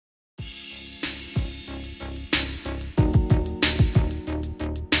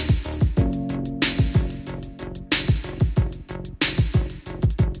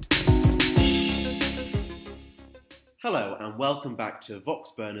Hello and welcome back to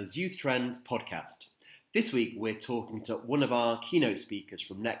Voxburner's Youth Trends podcast. This week we're talking to one of our keynote speakers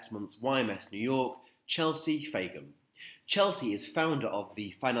from next month's YMS New York, Chelsea Fagan. Chelsea is founder of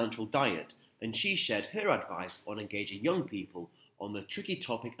The Financial Diet, and she shared her advice on engaging young people on the tricky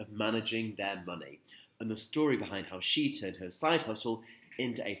topic of managing their money and the story behind how she turned her side hustle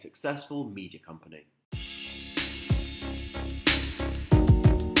into a successful media company.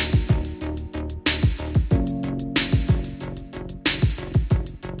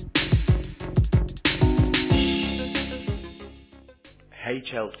 Hey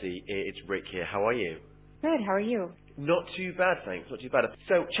Chelsea, it's Rick here. How are you? Good, how are you? Not too bad, thanks. Not too bad.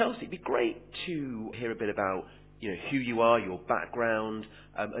 So Chelsea, it'd be great to hear a bit about who you are, your background,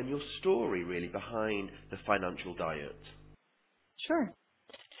 and your story really behind the Financial Diet. Sure.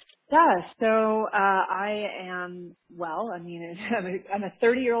 Yeah, so I am, I'm a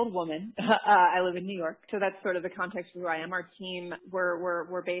 30-year-old woman. I live in New York, so that's sort of the context of who I am. Our team,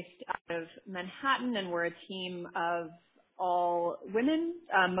 we're based out of Manhattan, and we're a team of all women,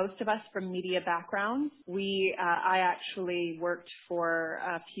 most of us from media backgrounds. I actually worked for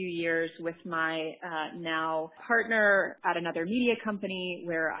a few years with my now partner at another media company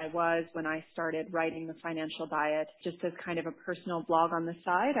where I was when I started writing The Financial Diet, just as kind of a personal blog on the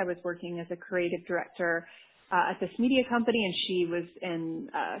side. I was working as a creative director at this media company, and she was in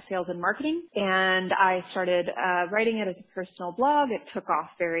sales and marketing. And I started writing it as a personal blog. It took off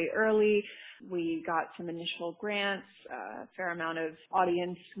very early. We got some initial grants, a fair amount of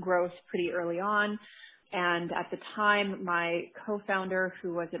audience growth pretty early on. And at the time, my co-founder,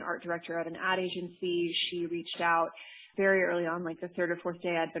 who was an art director at an ad agency, she reached out very early on, like the third or fourth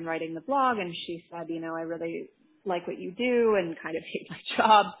day I'd been writing the blog, and she said, I really like what you do and kind of hate my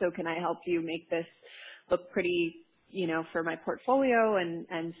job, so can I help you make this look pretty, for my portfolio?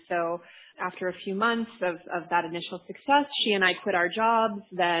 And so after a few months of that initial success, she and I quit our jobs.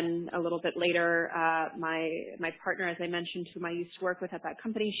 Then a little bit later, my partner, as I mentioned, whom I used to work with at that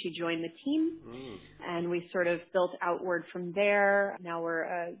company, she joined the team, and we sort of built outward from there. Now we're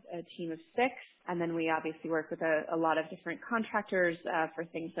a team of 6, and then we obviously work with a lot of different contractors for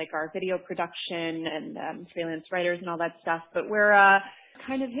things like our video production and freelance writers and all that stuff. But we're a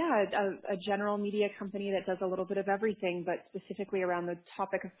general media company that does a little bit of everything, but specifically around the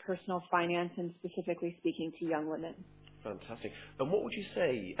topic of personal finance and specifically speaking to young women. Fantastic. And what would you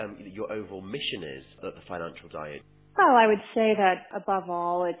say your overall mission is at the Financial Diet? Well, I would say that above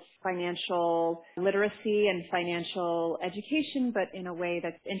all, it's financial literacy and financial education, but in a way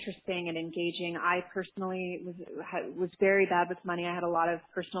that's interesting and engaging. I personally was very bad with money. I had a lot of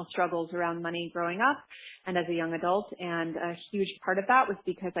personal struggles around money growing up and as a young adult, and a huge part of that was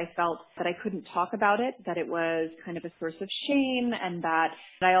because I felt that I couldn't talk about it, that it was kind of a source of shame, and that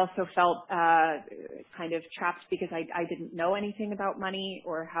I also felt kind of trapped because I didn't know anything about money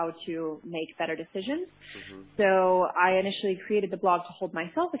or how to make better decisions. Mm-hmm. So I initially created the blog to hold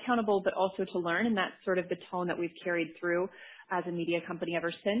myself accountable, but also to learn, and that's sort of the tone that we've carried through as a media company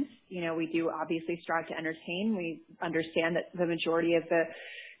ever since. We do obviously strive to entertain. We understand that the majority of the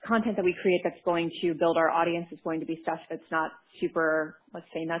content that we create that's going to build our audience is going to be stuff that's not super, let's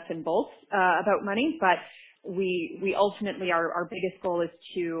say, nuts and bolts about money, but we ultimately, our biggest goal is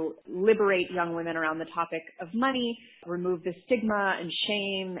to liberate young women around the topic of money, remove the stigma and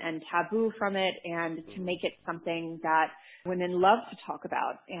shame and taboo from it, and to make it something that women love to talk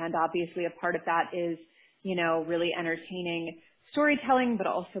about. And obviously a part of that is, really entertaining storytelling, but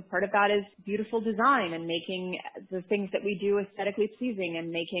also part of that is beautiful design and making the things that we do aesthetically pleasing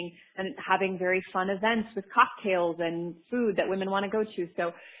and having very fun events with cocktails and food that women want to go to.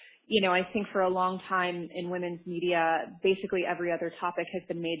 So, I think for a long time in women's media, basically every other topic has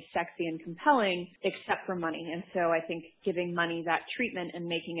been made sexy and compelling except for money. And so I think giving money that treatment and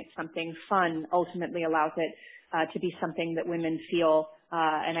making it something fun ultimately allows it to be something that women feel,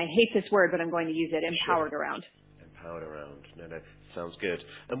 and I hate this word, but I'm going to use it, empowered around. Empowered around. No, sounds good.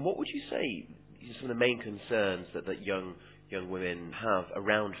 And what would you say some of the main concerns that young women have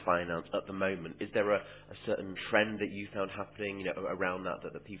around finance at the moment? Is there a certain trend that you found happening, around that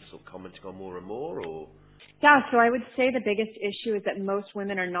people sort of commenting on more and more, or? Yeah, so I would say the biggest issue is that most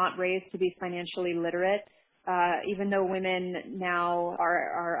women are not raised to be financially literate. Even though women now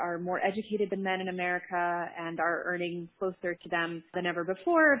are more educated than men in America and are earning closer to them than ever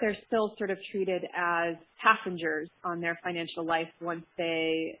before, they're still sort of treated as passengers on their financial life once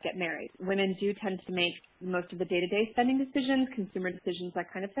they get married. Women do tend to make most of the day-to-day spending decisions, consumer decisions,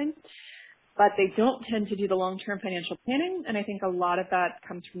 that kind of thing. But they don't tend to do the long-term financial planning. And I think a lot of that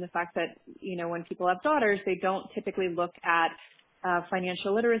comes from the fact that, when people have daughters, they don't typically look at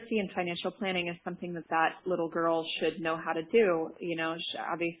financial literacy and financial planning is something that little girl should know how to do.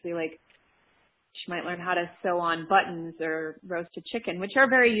 Obviously, like, she might learn how to sew on buttons or roast a chicken, which are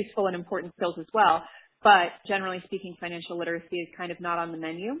very useful and important skills as well. But generally speaking, financial literacy is kind of not on the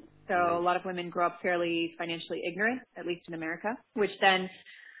menu. So a lot of women grow up fairly financially ignorant, at least in America, which then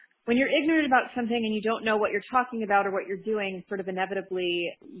when you're ignorant about something and you don't know what you're talking about or what you're doing, sort of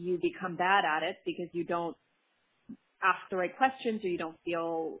inevitably you become bad at it because you don't ask the right questions or you don't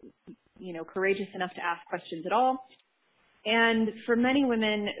feel, courageous enough to ask questions at all. And for many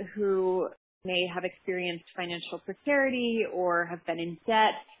women who may have experienced financial precarity or have been in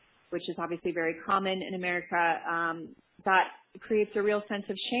debt, which is obviously very common in America, that creates a real sense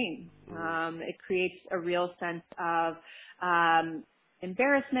of shame. It creates a real sense of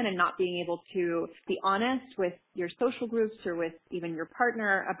embarrassment and not being able to be honest with your social groups or with even your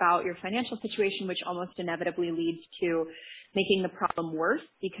partner about your financial situation, which almost inevitably leads to making the problem worse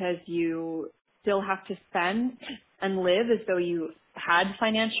because you still have to spend and live as though you had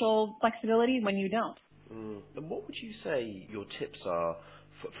financial flexibility when you don't. And what would you say your tips are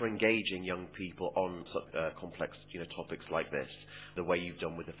for engaging young people on complex topics like this, the way you've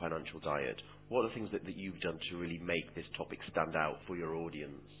done with the financial diet? What are the things that you've done to really make this topic stand out for your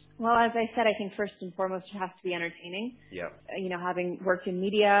audience? Well, as I said, I think first and foremost it has to be entertaining. Yeah. Having worked in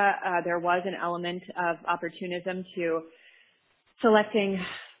media, there was an element of opportunism to selecting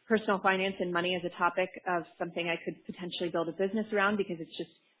personal finance and money as a topic of something I could potentially build a business around because it's just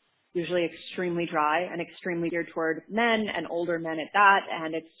usually extremely dry and extremely geared toward men and older men at that.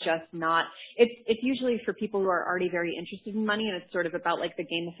 And it's just not, it's usually for people who are already very interested in money, and it's sort of about like the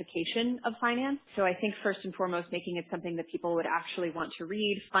gamification of finance. So I think first and foremost, making it something that people would actually want to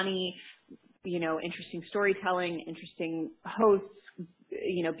read, funny, interesting storytelling, interesting hosts,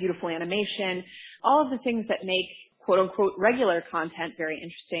 beautiful animation, all of the things that make quote unquote regular content very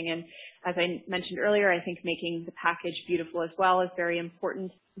interesting. And as I mentioned earlier, I think making the package beautiful as well is very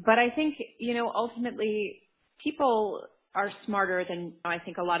important. But I think, ultimately people are smarter than I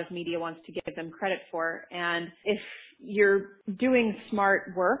think a lot of media wants to give them credit for. And if you're doing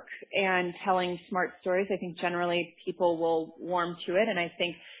smart work and telling smart stories, I think generally people will warm to it. And I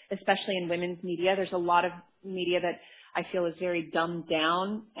think especially in women's media, there's a lot of media that I feel is very dumbed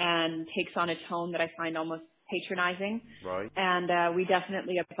down and takes on a tone that I find almost patronizing. Right. And we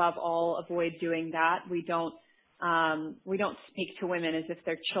definitely above all avoid doing that. We don't speak to women as if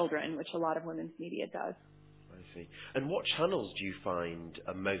they're children, which a lot of women's media does. I see. And what channels do you find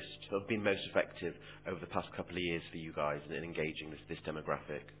have been most effective over the past couple of years for you guys in engaging this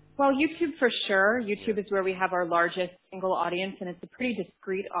demographic? Well, YouTube for sure. YouTube is where we have our largest single audience, and it's a pretty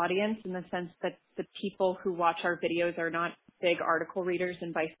discreet audience in the sense that the people who watch our videos are not big article readers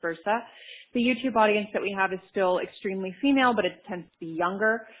and vice versa. The YouTube audience that we have is still extremely female, but it tends to be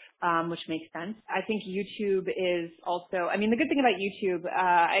younger, which makes sense. I think YouTube is also, the good thing about YouTube,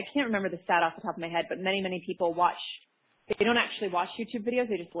 I can't remember the stat off the top of my head, but many, many people they don't actually watch YouTube videos,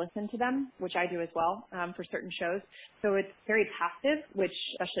 they just listen to them, which I do as well, for certain shows. So it's very passive, which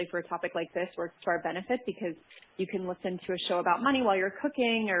especially for a topic like this works to our benefit because you can listen to a show about money while you're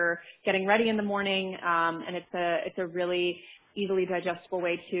cooking or getting ready in the morning. And it's a really easily digestible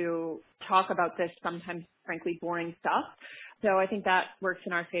way to talk about this sometimes frankly boring stuff. So I think that works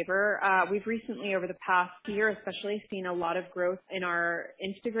in our favor. We've recently, over the past year especially, seen a lot of growth in our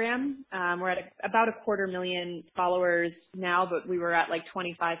Instagram. We're at about 250,000 followers now, but we were at like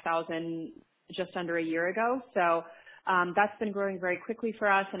 25,000 just under a year ago. So that's been growing very quickly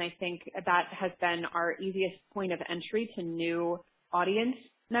for us, and I think that has been our easiest point of entry to new audience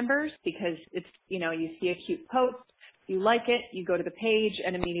members because it's, you see a cute post, you like it, you go to the page,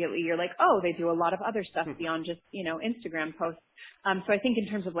 and immediately you're like, oh, they do a lot of other stuff beyond just, Instagram posts. So I think in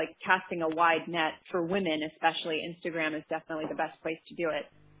terms of like casting a wide net for women, especially, Instagram is definitely the best place to do it.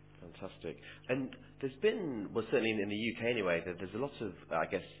 Fantastic. And there's been, well, certainly in the UK anyway, there's a lot of,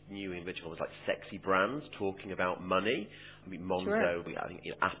 new individuals like sexy brands talking about money. Monzo, sure. I think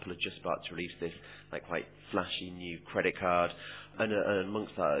Apple are just about to release this quite flashy new credit card, and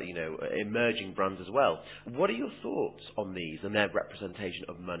amongst that, emerging brands as well. What are your thoughts on these and their representation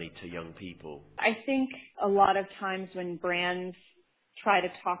of money to young people? I think a lot of times when brands try to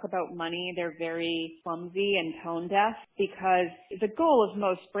talk about money, they're very clumsy and tone deaf because the goal of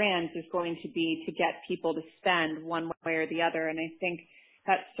most brands is going to be to get people to spend one way or the other. And I think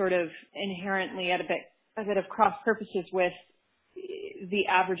that's sort of inherently a bit of cross purposes with the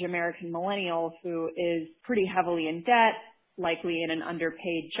average American millennial who is pretty heavily in debt, likely in an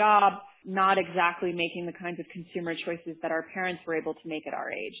underpaid job, not exactly making the kinds of consumer choices that our parents were able to make at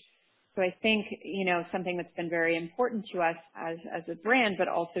our age. So I think, something that's been very important to us as a brand, but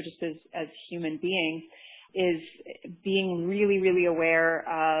also just as human beings, is being really, really aware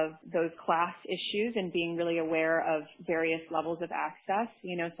of those class issues and being really aware of various levels of access.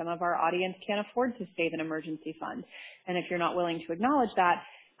 Some of our audience can't afford to save an emergency fund. And if you're not willing to acknowledge that,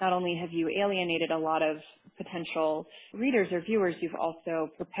 not only have you alienated a lot of potential readers or viewers, you've also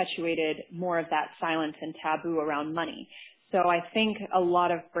perpetuated more of that silence and taboo around money. So I think a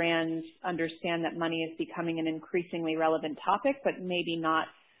lot of brands understand that money is becoming an increasingly relevant topic, but maybe not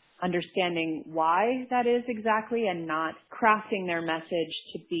understanding why that is exactly and not crafting their message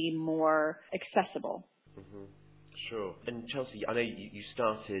to be more accessible. Mm-hmm. Sure. And Chelsea, I know you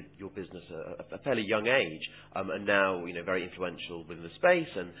started your business at a fairly young age, and now, very influential within the space,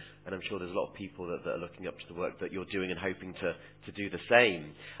 and I'm sure there's a lot of people that are looking up to the work that you're doing and hoping to do the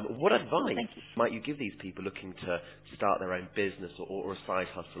same. What advice might you give these people looking to start their own business or a side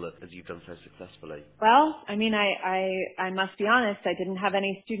hustle as you've done so successfully? Well, I must be honest, I didn't have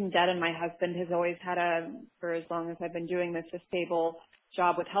any student debt, and my husband has always had for as long as I've been doing this, a stable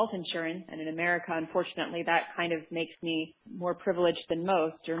job with health insurance. And in America, unfortunately, that kind of makes me more privileged than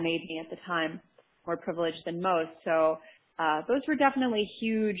most, or made me at the time more privileged than most. So those were definitely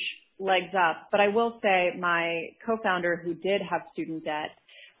huge legs up. But I will say my co-founder, who did have student debt,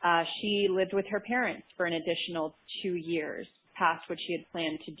 she lived with her parents for an additional 2 years past what she had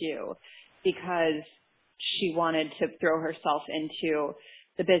planned to do, because she wanted to throw herself into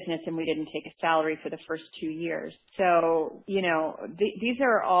the business, and we didn't take a salary for the first 2 years. So, these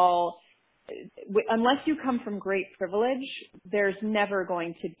are all, unless you come from great privilege, there's never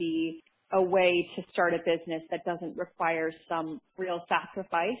going to be a way to start a business that doesn't require some real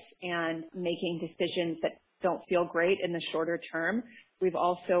sacrifice and making decisions that don't feel great in the shorter term. We've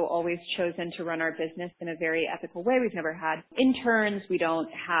also always chosen to run our business in a very ethical way. We've never had interns. We don't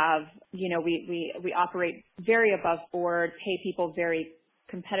have, we operate very above board, pay people very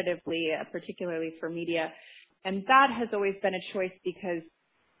competitively, particularly for media. And that has always been a choice, because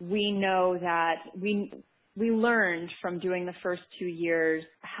we know that we learned from doing the first 2 years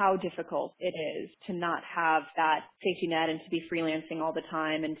how difficult it is to not have that safety net and to be freelancing all the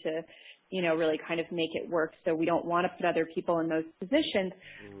time and to, really kind of make it work. So we don't want to put other people in those positions.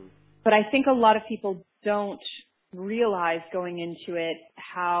 But I think a lot of people don't realize going into it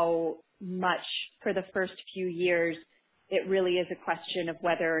how much for the first few years it really is a question of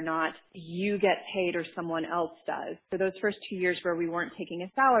whether or not you get paid or someone else does. For those first 2 years where we weren't taking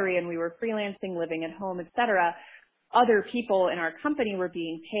a salary and we were freelancing, living at home, etc., other people in our company were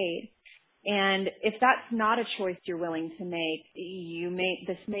being paid. And if that's not a choice you're willing to make,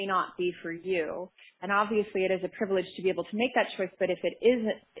 this may not be for you. And obviously it is a privilege to be able to make that choice, but if it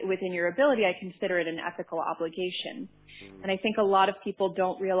isn't within your ability, I consider it an ethical obligation. And I think a lot of people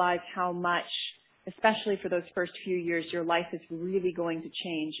don't realize how much, especially for those first few years, your life is really going to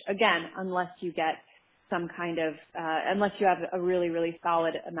change. Again, unless you get some kind of, unless you have a really, really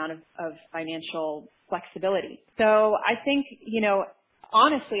solid amount of financial flexibility. So I think,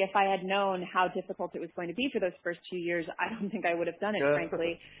 honestly, if I had known how difficult it was going to be for those first 2 years, I don't think I would have done it,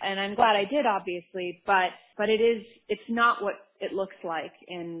 frankly. And I'm glad I did, obviously, but it's not what it looks like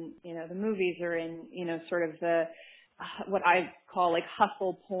in, the movies or in, sort of the, what I call like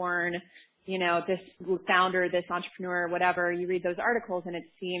hustle porn. This founder, this entrepreneur, whatever, you read those articles and it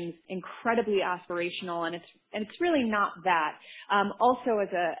seems incredibly aspirational, and it's really not that. Also as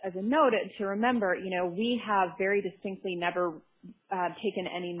a note to remember, we have very distinctly never taken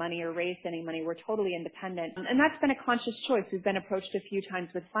any money or raised any money. We're totally independent. And that's been a conscious choice. We've been approached a few times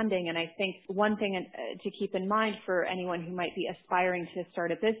with funding. And I think one thing to keep in mind for anyone who might be aspiring to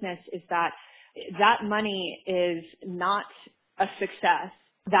start a business is that money is not a success.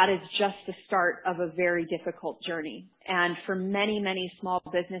 That is just the start of a very difficult journey. And for many, many small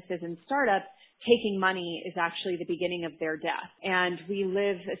businesses and startups, taking money is actually the beginning of their death. And we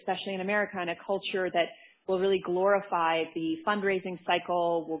live, especially in America, in a culture that will really glorify the fundraising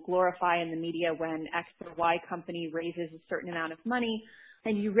cycle, will glorify in the media when X or Y company raises a certain amount of money.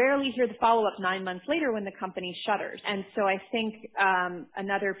 And you rarely hear the follow-up 9 months later when the company shutters. And so I think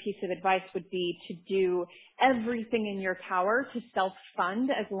another piece of advice would be to do everything in your power to self-fund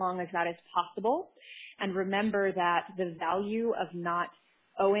as long as that is possible. And remember that the value of not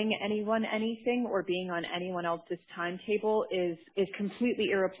owing anyone anything or being on anyone else's timetable is completely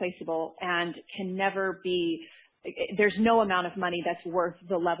irreplaceable and can never be. There's no amount of money that's worth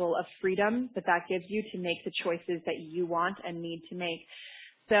the level of freedom that gives you to make the choices that you want and need to make.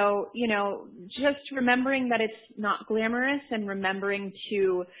 So, just remembering that it's not glamorous and remembering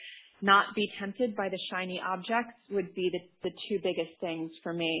to not be tempted by the shiny objects would be the two biggest things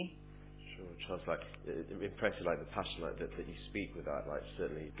for me. Sure. Sounds like impressive, like the passion like that you speak with that. Like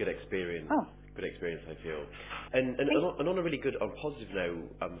certainly good experience. Oh. Good experience, I feel. And on a really good, on positive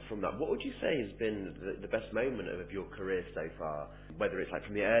note, from that, what would you say has been the best moment of your career so far? Whether it's like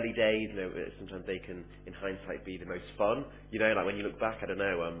from the early days, sometimes they can, in hindsight, be the most fun. Like when you look back, I don't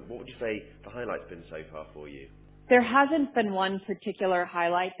know. What would you say the highlight's been so far for you? There hasn't been one particular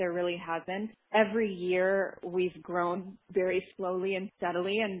highlight. There really hasn't. Every year we've grown very slowly and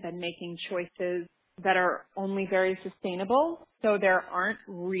steadily and been making choices that are only very sustainable. So there aren't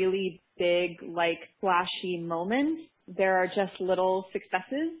really big, like flashy moments. There are just little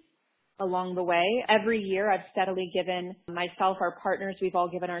successes along the way. Every year I've steadily given myself, our partners, we've all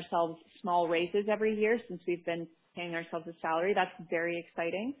given ourselves small raises every year since we've been paying ourselves a salary. That's very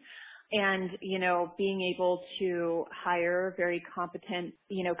exciting. And, being able to hire very competent,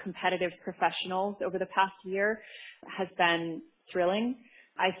 competitive professionals over the past year has been thrilling.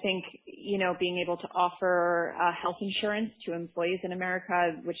 I think, being able to offer health insurance to employees in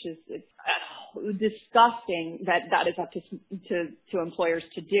America, which is disgusting that is up to employers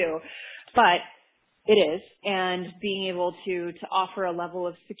to do, but it is. And being able to offer a level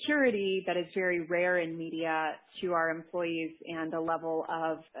of security that is very rare in media to our employees and a level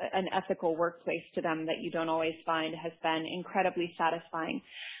of an ethical workplace to them that you don't always find has been incredibly satisfying.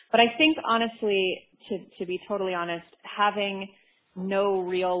 But I think honestly, to be totally honest, having no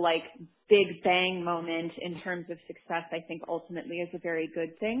real big bang moment in terms of success, I think ultimately is a very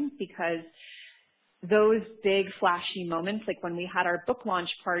good thing, because those big flashy moments, like when we had our book launch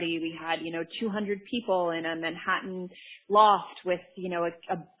party, we had, 200 people in a Manhattan loft with,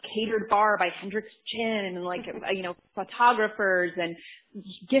 a catered bar by Hendrick's Gin and photographers and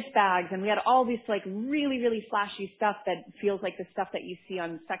gift bags. And we had all this really, really flashy stuff that feels like the stuff that you see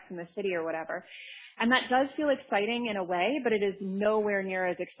on Sex and the City or whatever. And that does feel exciting in a way, but it is nowhere near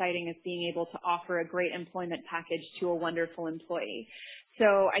as exciting as being able to offer a great employment package to a wonderful employee. So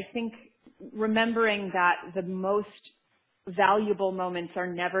I think remembering that the most valuable moments are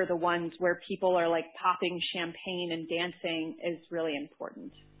never the ones where people are popping champagne and dancing is really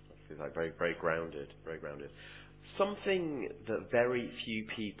important. It's very, very grounded, very grounded. Something that very few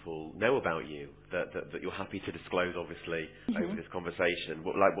people know about you that you're happy to disclose, obviously, over this conversation.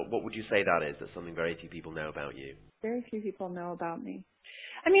 What would you say that is? That's something very few people know about you. Very few people know about me.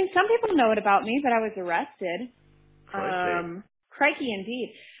 I mean, some people know it about me, that I was arrested. Crikey,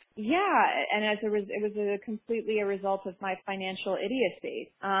 indeed. Yeah, and it was completely a result of my financial idiocy.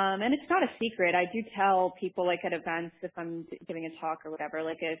 And it's not a secret. I do tell people at events if I'm giving a talk or whatever,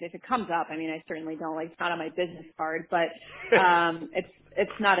 if it comes up. I mean, I certainly don't it's not on my business card, but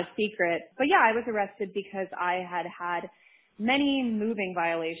it's not a secret. But yeah, I was arrested because I had many moving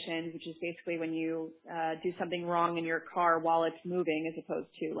violations, which is basically when you do something wrong in your car while it's moving, as opposed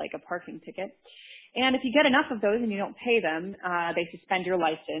to a parking ticket. And if you get enough of those and you don't pay them, they suspend your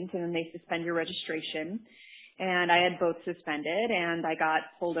license and then they suspend your registration. And I had both suspended, and I got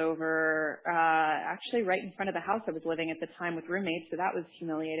pulled over actually right in front of the house I was living at the time with roommates, so that was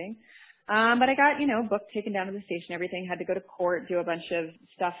humiliating. But I got, booked, taken down to the station, everything, had to go to court, do a bunch of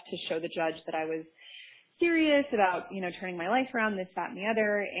stuff to show the judge that I was serious about, turning my life around, this, that, and the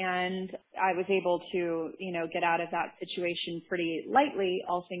other. And I was able to, get out of that situation pretty lightly,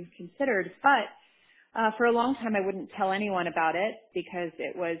 all things considered. But for a long time, I wouldn't tell anyone about it because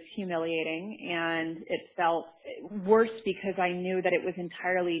it was humiliating, and it felt worse because I knew that it was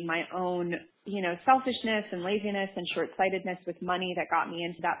entirely my own, selfishness and laziness and short-sightedness with money that got me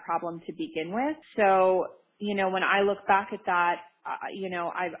into that problem to begin with. So, when I look back at that,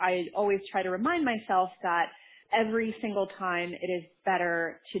 I always try to remind myself that every single time it is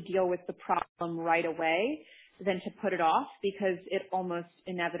better to deal with the problem right away than to put it off, because it almost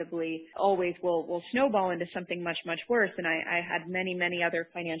inevitably always will snowball into something much, much worse. And I had many, many other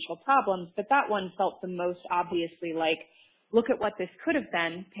financial problems, but that one felt the most obviously look at what this could have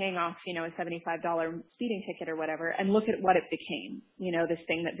been, paying off, a $75 speeding ticket or whatever, and look at what it became, this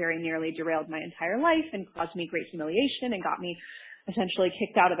thing that very nearly derailed my entire life and caused me great humiliation and got me essentially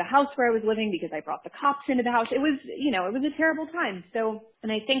kicked out of the house where I was living because I brought the cops into the house. It was, it was a terrible time. So,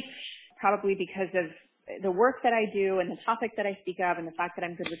 and I think probably because of the work that I do and the topic that I speak of and the fact that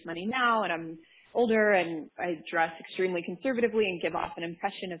I'm good with money now and I'm older and I dress extremely conservatively and give off an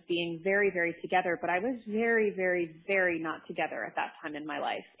impression of being very, very together, but I was very, very, very not together at that time in my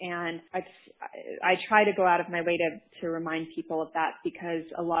life. And I try to go out of my way to remind people of that, because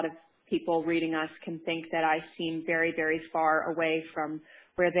a lot of people reading us can think that I seem very, very far away from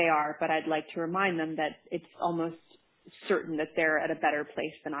where they are, but I'd like to remind them that it's almost certain that they're at a better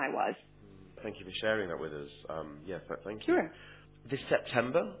place than I was. Thank you for sharing that with us. Yes, thank you. Sure. This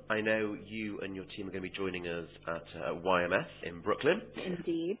September, I know you and your team are going to be joining us at YMS in Brooklyn.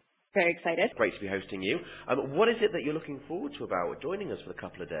 Indeed. Very excited. Great to be hosting you. What is it that you're looking forward to about joining us for a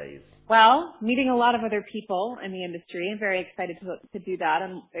couple of days? Well, meeting a lot of other people in the industry. I'm very excited to do that.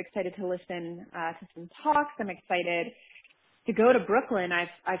 I'm excited to listen to some talks. I'm excited to go to Brooklyn.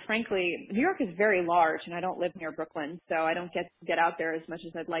 I frankly, New York is very large, and I don't live near Brooklyn, so I don't get out there as much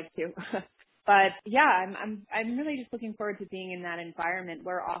as I'd like to. But yeah, I'm really just looking forward to being in that environment.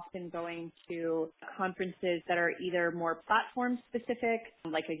 We're often going to conferences that are either more platform specific,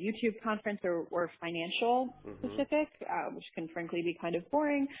 like a YouTube conference, or financial specific, which can frankly be kind of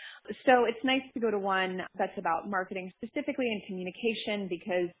boring. So it's nice to go to one that's about marketing specifically and communication,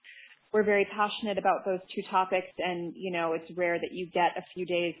 because we're very passionate about those two topics, and it's rare that you get a few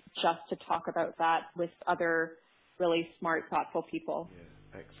days just to talk about that with other really smart, thoughtful people.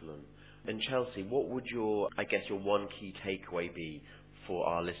 Yeah, excellent. And Chelsea, what would your one key takeaway be for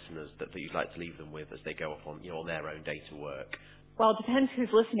our listeners that you'd like to leave them with as they go off on their own day to work? Well, it depends who's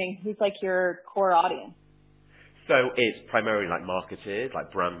listening, who's like your core audience. So it's primarily like marketers,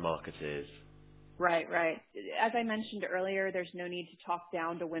 like brand marketers. Right. As I mentioned earlier, there's no need to talk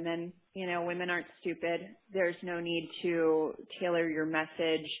down to women. Women aren't stupid. There's no need to tailor your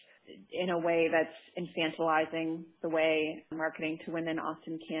message in a way that's infantilizing the way marketing to women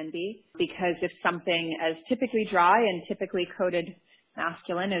often can be. Because if something as typically dry and typically coded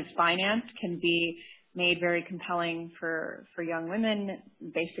masculine as finance can be made very compelling for young women,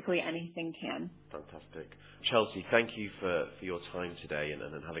 basically anything can. Fantastic. Chelsea, thank you for your time today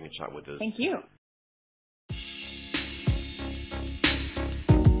and having a chat with us. Thank you.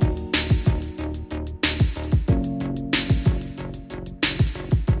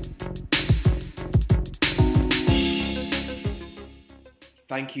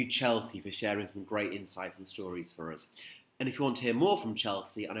 Thank you, Chelsea, for sharing some great insights and stories for us. And if you want to hear more from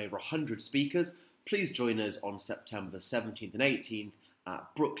Chelsea and over 100 speakers, please join us on September the 17th and 18th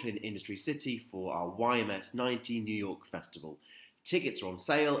at Brooklyn Industry City for our YMS 90 New York Festival. Tickets are on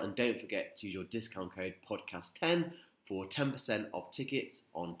sale, and don't forget to use your discount code podcast10 for 10% off tickets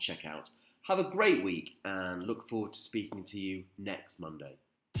on checkout. Have a great week and look forward to speaking to you next Monday.